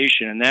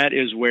foundation. And that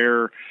is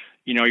where,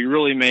 you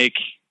really make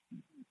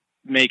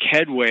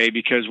headway,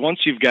 because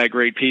once you've got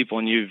great people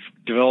and you've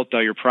developed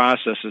all your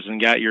processes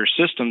and got your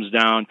systems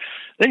down,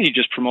 then you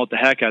just promote the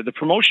heck out of it. The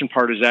promotion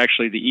part is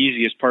actually the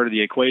easiest part of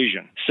the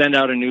equation. Send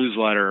out a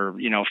newsletter,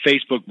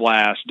 Facebook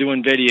blast,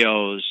 doing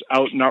videos,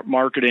 out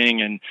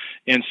marketing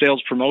and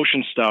sales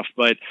promotion stuff.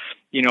 But,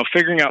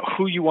 figuring out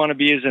who you want to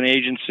be as an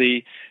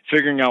agency,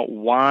 figuring out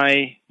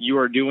why you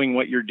are doing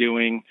what you're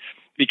doing,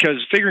 because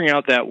figuring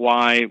out that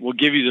why will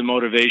give you the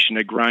motivation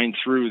to grind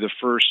through the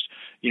first,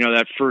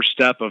 that first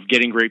step of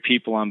getting great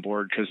people on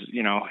board. Because,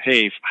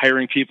 hey,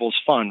 hiring people is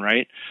fun,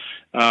 right?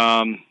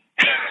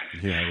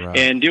 Yeah, right.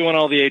 And doing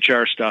all the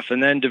HR stuff,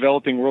 and then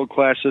developing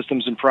world-class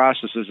systems and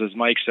processes, as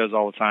Mike says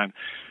all the time.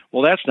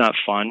 Well, that's not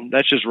fun.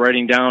 That's just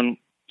writing down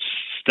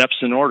steps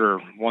in order,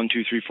 1,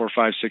 2, 3, 4,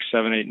 5, 6,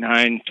 7, 8,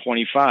 9,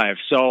 25.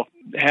 So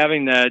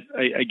having that,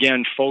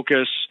 again,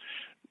 focus,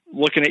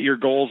 looking at your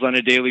goals on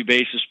a daily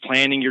basis,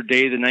 planning your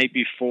day the night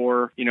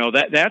before,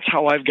 that's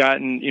how I've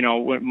gotten,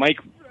 when Mike,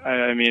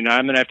 I'm going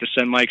to have to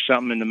send Mike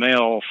something in the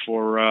mail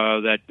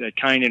for that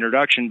kind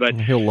introduction, but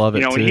he'll love it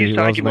too. When he's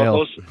talking about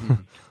mail. those,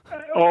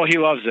 oh, he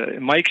loves it.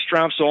 Mike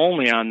Strump's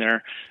only on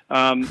there.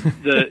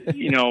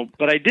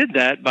 But I did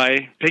that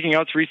by picking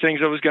out 3 things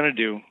I was going to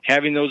do,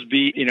 having those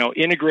be,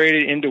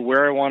 integrated into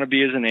where I want to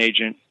be as an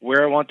agent,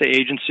 where I want the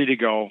agency to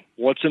go,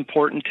 what's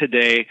important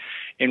today,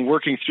 and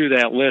working through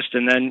that list.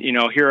 And then,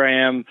 here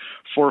I am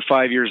 4 or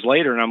 5 years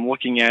later, and I'm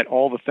looking at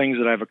all the things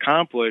that I've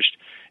accomplished.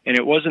 And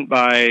it wasn't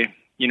by,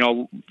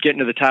 getting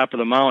to the top of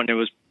the mountain. It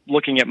was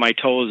looking at my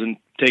toes and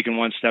taking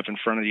one step in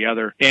front of the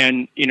other.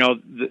 And,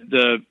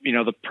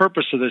 the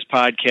purpose of this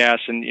podcast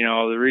and,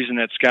 the reason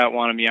that Scott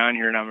wanted me on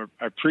here, and I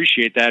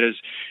appreciate that, is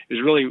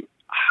really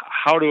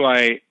how do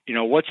I,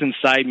 what's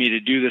inside me to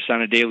do this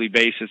on a daily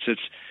basis?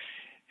 It's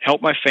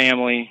help my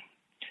family,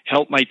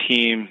 help my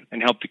team,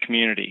 and help the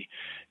community.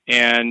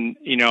 And,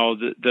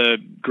 the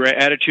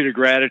attitude of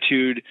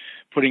gratitude,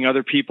 putting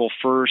other people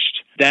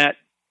first, that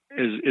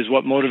is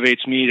what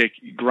motivates me to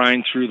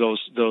grind through those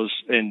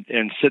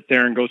and sit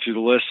there and go through the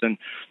list. And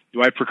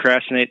do I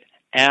procrastinate?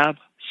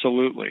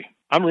 Absolutely.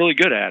 I'm really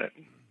good at it.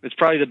 It's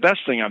probably the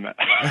best thing I'm at.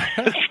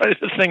 It's probably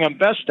the thing I'm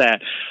best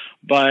at.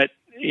 But,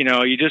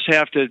 you just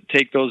have to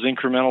take those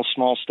incremental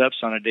small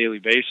steps on a daily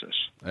basis.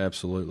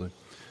 Absolutely.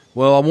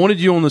 Well, I wanted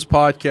you on this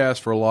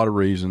podcast for a lot of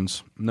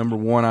reasons. Number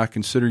one, I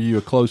consider you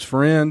a close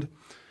friend.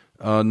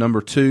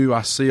 Number two,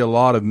 I see a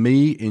lot of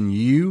me in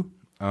you.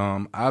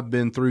 I've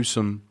been through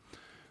some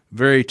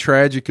very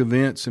tragic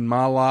events in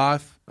my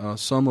life,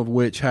 some of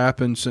which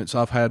happened since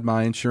I've had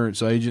my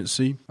insurance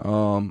agency.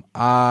 When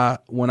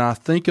I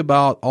think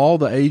about all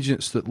the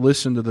agents that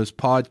listen to this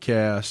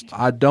podcast,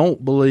 I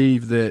don't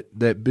believe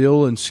that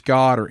Bill and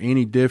Scott are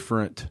any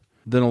different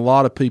than a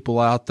lot of people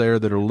out there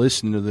that are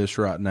listening to this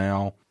right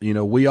now.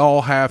 We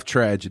all have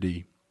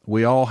tragedy.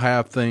 We all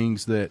have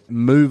things that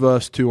move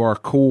us to our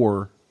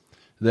core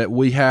that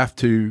we have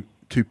to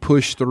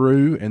push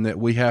through, and that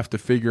we have to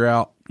figure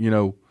out,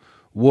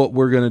 what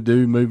we're going to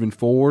do moving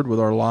forward with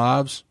our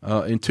lives.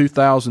 In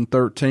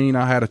 2013,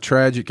 I had a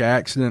tragic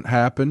accident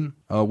happen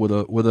with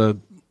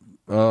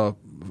a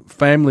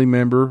family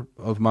member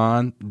of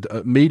mine,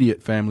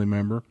 immediate family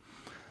member.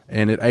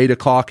 And at 8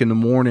 o'clock in the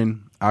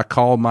morning, I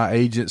called my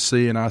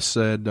agency and I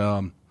said,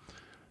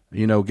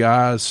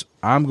 guys,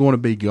 I'm going to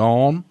be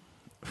gone.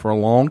 for a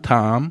long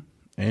time,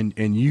 and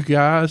you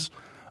guys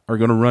are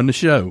going to run the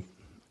show.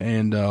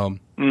 And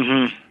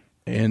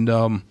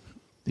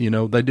you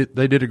know, they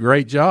did a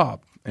great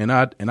job, and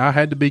I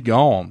had to be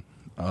gone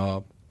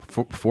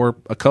for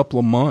a couple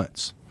of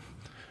months,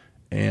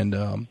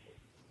 and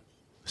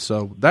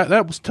so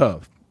that was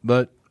tough.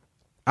 But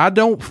I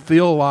don't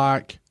feel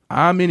like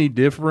I'm any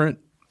different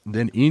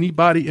than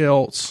anybody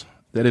else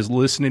that is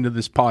listening to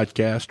this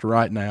podcast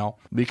right now,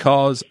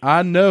 because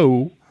I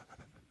know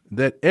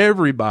that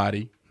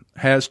everybody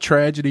has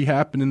tragedy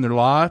happen in their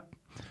life,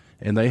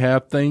 and they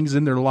have things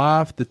in their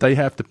life that they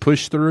have to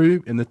push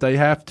through and that they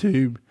have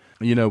to,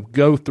 you know,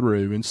 go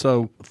through. And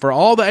so for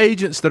all the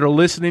agents that are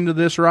listening to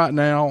this right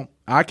now,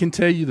 I can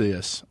tell you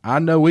this. I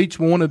know each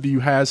one of you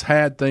has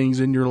had things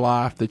in your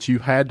life that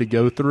you've had to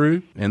go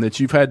through and that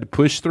you've had to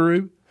push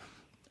through.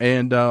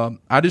 And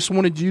I just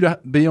wanted you to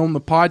be on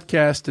the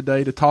podcast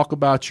today to talk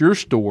about your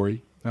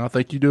story. And I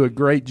think you do a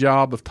great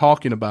job of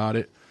talking about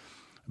it.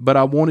 But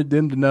I wanted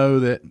them to know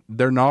that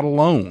they're not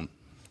alone.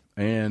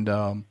 And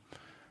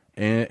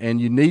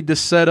you need to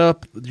set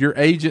up your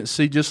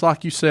agency, just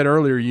like you said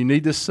earlier, you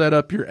need to set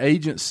up your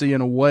agency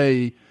in a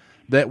way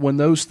that when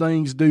those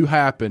things do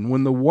happen,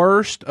 when the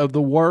worst of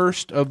the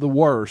worst of the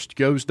worst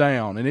goes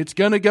down, and it's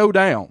going to go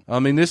down. I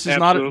mean, this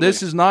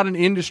is not an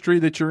industry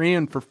that you're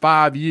in for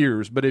 5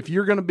 years, but if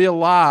you're going to be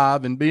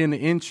alive and be in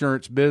the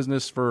insurance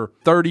business for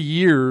 30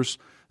 years,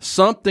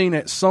 something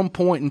at some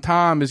point in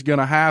time is going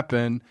to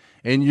happen,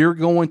 and you're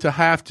going to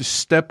have to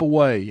step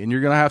away, and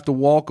you're going to have to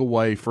walk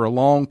away for a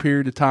long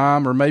period of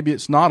time, or maybe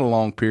it's not a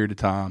long period of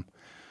time.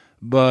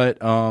 But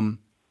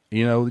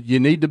you know, you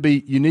need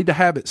to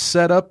have it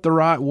set up the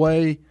right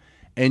way,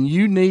 and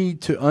you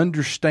need to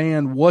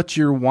understand what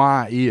your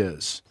why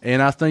is.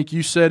 And I think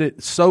you said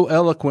it so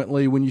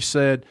eloquently when you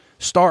said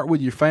start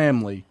with your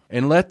family,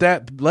 and let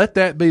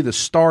that be the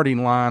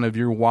starting line of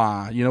your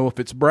why. You know, if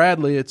it's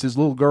Bradley, it's his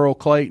little girl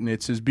Clayton,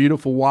 it's his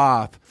beautiful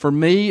wife. For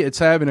me, it's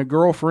having a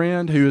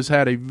girlfriend who has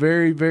had a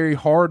very, very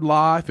hard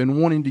life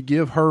and wanting to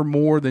give her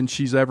more than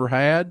she's ever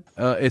had.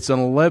 It's an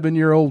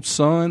 11-year-old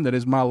son that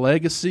is my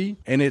legacy,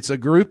 and it's a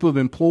group of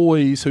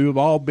employees who have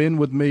all been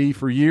with me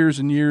for years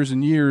and years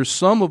and years,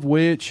 some of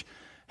which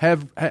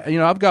have, you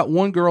know, I've got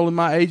one girl in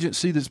my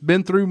agency that's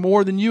been through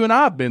more than you and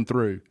I've been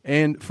through.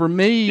 And for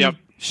me,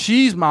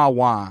 she's my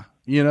why.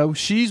 You know,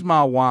 she's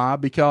my why,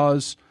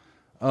 because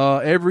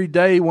every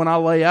day when I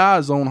lay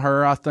eyes on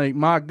her, I think,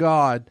 my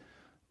God,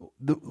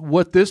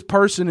 what this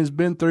person has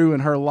been through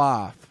in her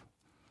life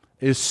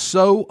is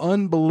so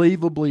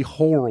unbelievably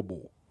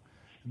horrible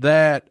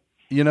that,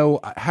 you know,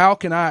 how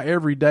can I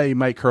every day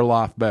make her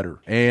life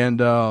better? And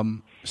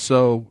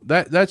so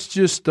that's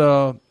just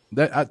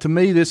that to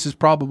me, this is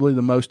probably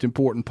the most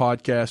important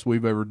podcast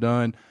we've ever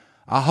done.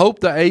 I hope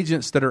the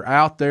agents that are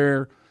out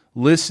there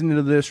listening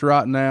to this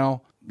right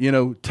now, you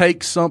know,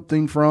 take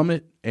something from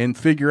it and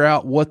figure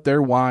out what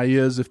their why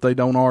is if they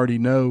don't already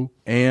know.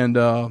 And,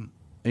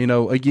 you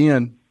know,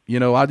 again, you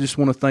know, I just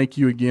want to thank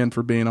you again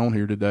for being on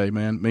here today,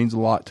 man. It means a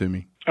lot to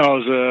me. Oh,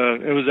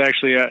 it was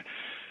actually,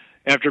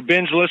 after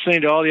binge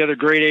listening to all the other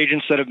great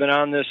agents that have been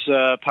on this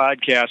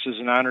podcast, it's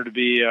an honor to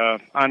be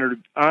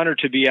honored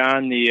to be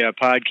on the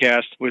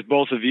podcast with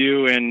both of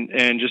you,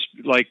 and just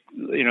like,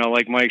 you know,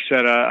 like Mike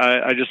said,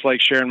 I just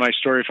like sharing my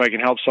story. If I can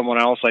help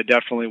someone else, I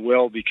definitely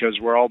will, because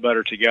we're all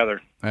better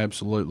together.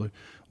 Absolutely.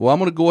 Well, I'm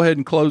going to go ahead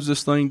and close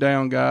this thing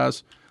down,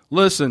 guys.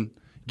 Listen,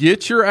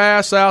 get your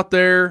ass out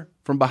there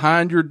from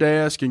behind your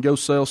desk and go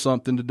sell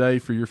something today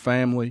for your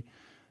family.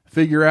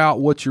 Figure out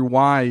what your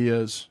why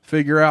is.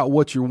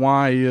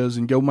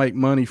 And go make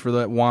money for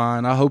that why.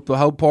 And I hope the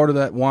whole part of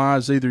that why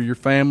is either your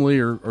family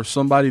or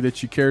somebody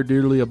that you care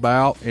dearly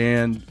about.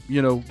 And,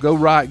 you know, go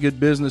write good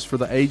business for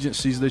the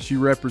agencies that you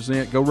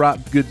represent. Go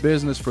write good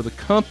business for the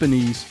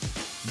companies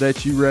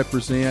that you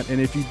represent. And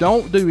if you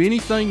don't do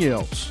anything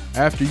else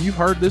after you've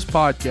heard this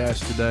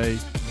podcast today,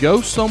 go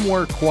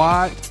somewhere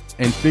quiet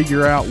and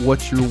figure out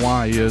what your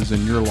why is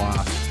in your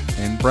life.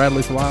 And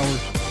Bradley Flowers,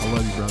 I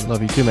love you, brother.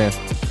 Love you too, man.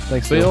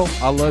 Thanks, Bill.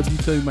 I love you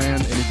too,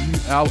 man. And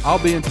if I'll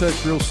be in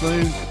touch real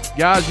soon.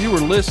 Guys, you were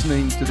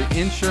listening to the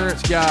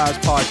Insurance Guys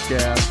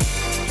podcast,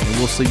 and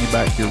we'll see you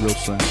back here real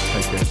soon.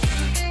 Take care.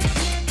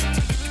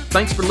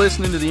 Thanks for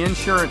listening to the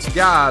Insurance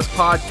Guys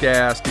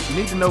podcast. If you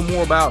need to know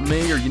more about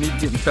me or you need to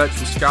get in touch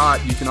with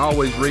Scott, you can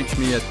always reach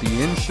me at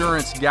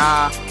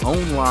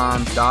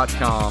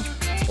theinsuranceguyonline.com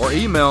or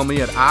email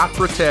me at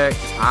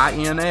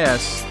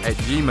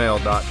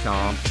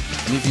iprotectins@gmail.com.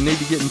 And if you need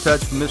to get in touch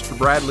with Mr.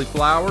 Bradley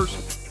Flowers,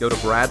 go to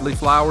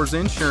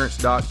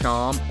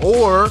bradleyflowersinsurance.com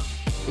or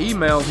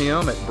email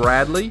him at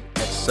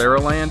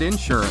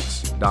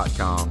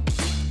bradley@saralandinsurance.com.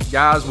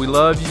 Guys, we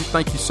love you.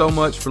 Thank you so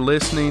much for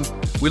listening.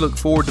 We look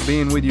forward to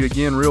being with you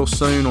again real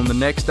soon on the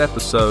next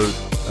episode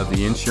of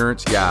The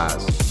Insurance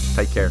Guys.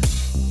 Take care.